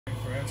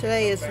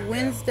Today is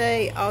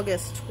Wednesday,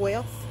 August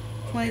 12th,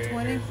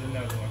 2020.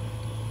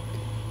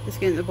 Just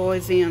getting the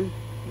boys in.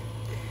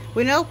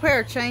 We know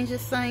prayer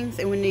changes things,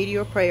 and we need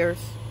your prayers.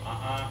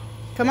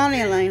 Come on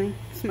in, Laney.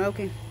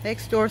 Smokey.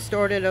 Next door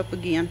started up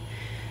again.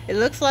 It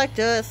looks like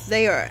to us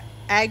they are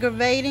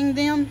aggravating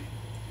them,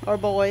 our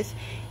boys,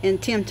 in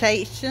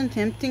temptation,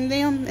 tempting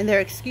them, and their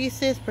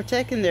excuses,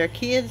 protecting their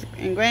kids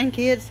and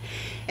grandkids,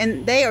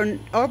 and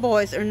our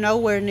boys are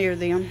nowhere near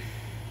them.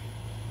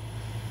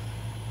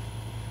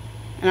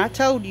 And I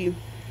told you,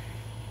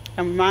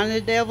 I'm reminding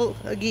the devil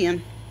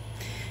again,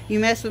 you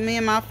mess with me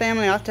and my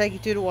family, I'll take you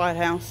to the White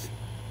House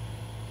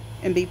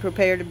and be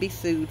prepared to be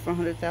sued for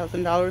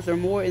 $100,000 or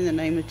more in the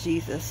name of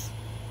Jesus.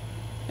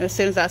 And as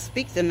soon as I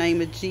speak the name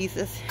of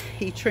Jesus,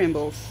 he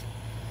trembles.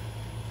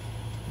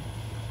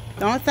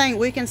 The only thing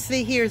we can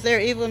see here is their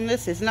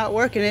evilness is not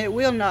working. It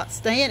will not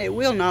stand. It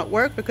will not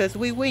work because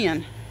we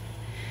win.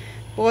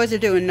 Boys are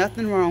doing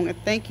nothing wrong. And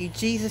thank you,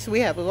 Jesus, we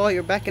have a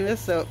lawyer backing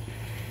us up.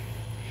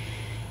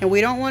 And we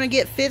don't want to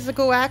get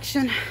physical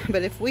action,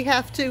 but if we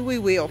have to, we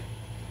will.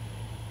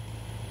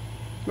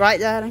 Right,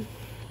 Daddy?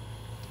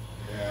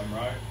 Yeah, I'm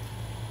right.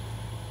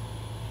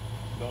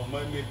 Don't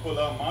make me pull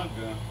out my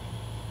gun.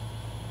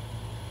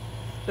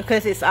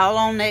 Because it's all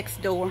on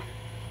next door.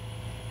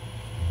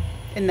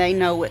 And they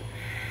know it.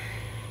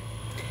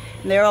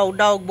 And their old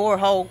dog,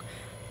 Borehog,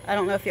 I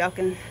don't know if y'all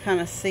can kind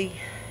of see.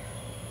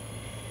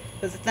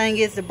 But the thing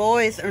is, the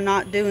boys are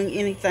not doing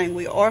anything.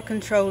 We are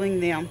controlling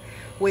them.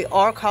 We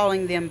are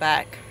calling them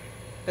back.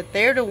 But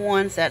they're the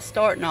ones that's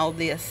starting all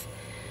this.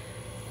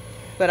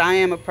 But I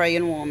am a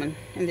praying woman.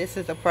 And this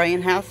is a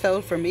praying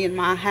household. For me and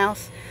my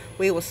house,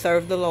 we will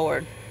serve the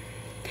Lord.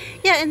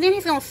 Yeah, and then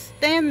he's going to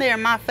stand there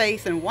in my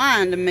face and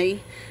whine to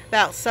me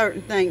about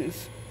certain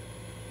things.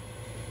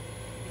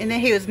 And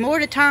then he was more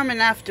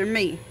determined after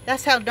me.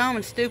 That's how dumb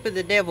and stupid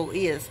the devil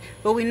is.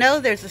 But we know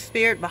there's a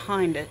spirit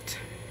behind it.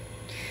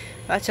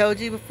 I told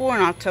you before,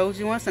 and I've told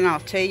you once, and I'll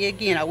tell you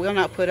again, I will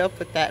not put up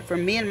with that. For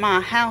me and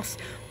my house,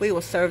 we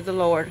will serve the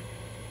Lord.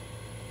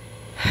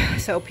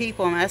 So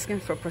people, I'm asking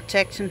for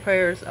protection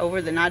prayers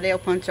over the Nadel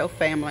Puncho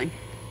family.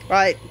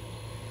 Right?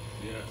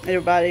 Yes.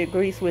 Everybody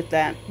agrees with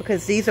that.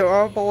 Because these are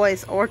our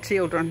boys, our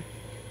children.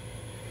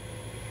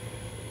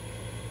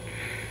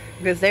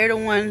 Because they're the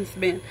ones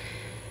been,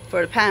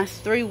 for the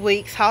past 3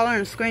 weeks, hollering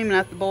and screaming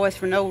at the boys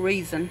for no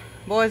reason.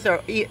 Boys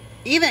are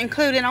even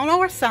included on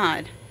our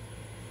side.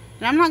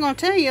 And I'm not going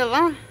to tell you a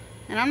lie.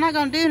 And I'm not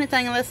going to do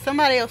anything unless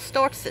somebody else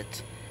starts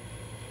it.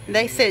 And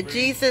they said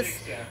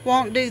Jesus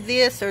won't do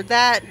this or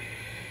that.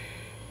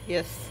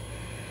 Yes.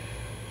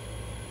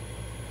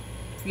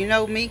 You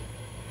know me.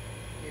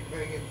 He's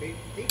bringing big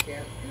stick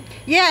out.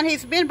 Yeah, and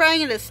he's been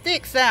bringing the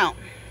sticks out.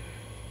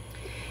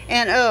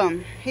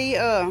 And he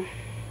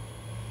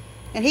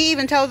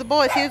even told the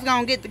boys he was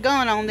going to get the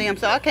gun on them.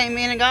 So I came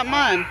in and got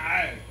mine.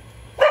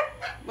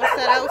 What's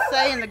that old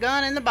saying? The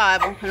gun in the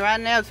Bible. And right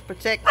now it's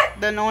protect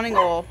the anointing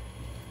oil.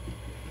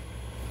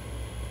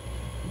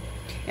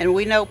 And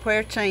we know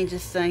prayer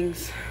changes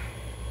things.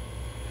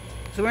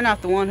 So we're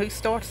not the one who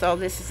starts all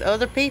this. It's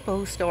other people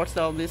who starts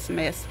all this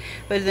mess.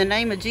 But in the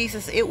name of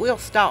Jesus, it will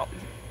stop.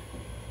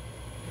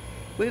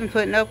 We've been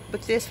putting up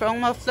with this for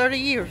almost 30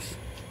 years.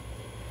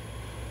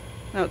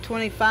 No,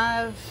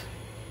 25,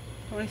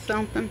 20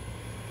 something.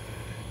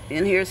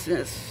 Been here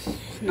since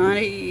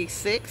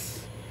 96.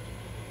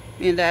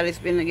 Me and Daddy's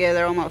been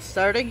together almost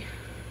 30.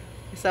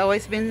 It's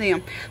always been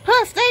them.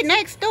 Plus, they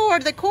next door,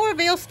 the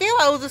Corville still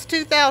owes us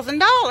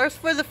 $2,000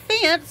 for the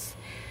fence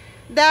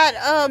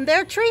that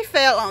their tree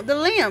fell on, the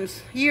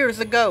limbs, years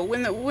ago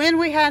when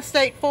we had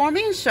State Farm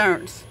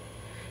insurance.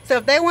 So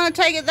if they want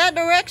to take it that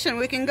direction,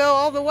 we can go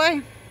all the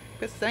way.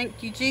 Because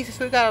thank you, Jesus,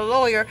 we got a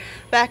lawyer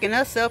backing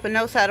us up and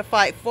knows how to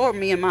fight for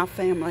me and my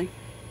family.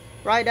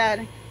 Right,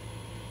 Daddy?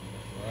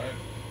 Right.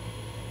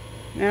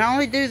 And I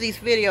only do these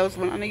videos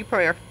when I need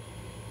prayer.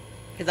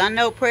 Because I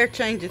know prayer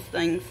changes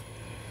things.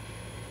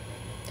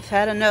 Just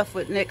had enough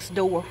with next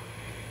door.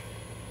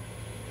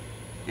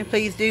 And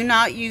please do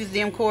not use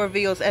them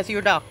Corvilles as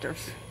your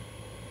doctors.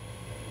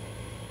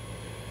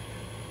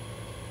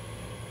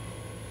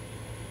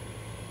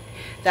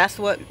 That's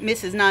what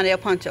Mrs. Nadel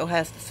Puncho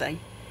has to say.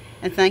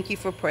 And thank you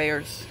for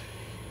prayers.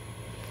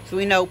 So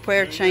we know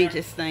prayer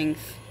changes things.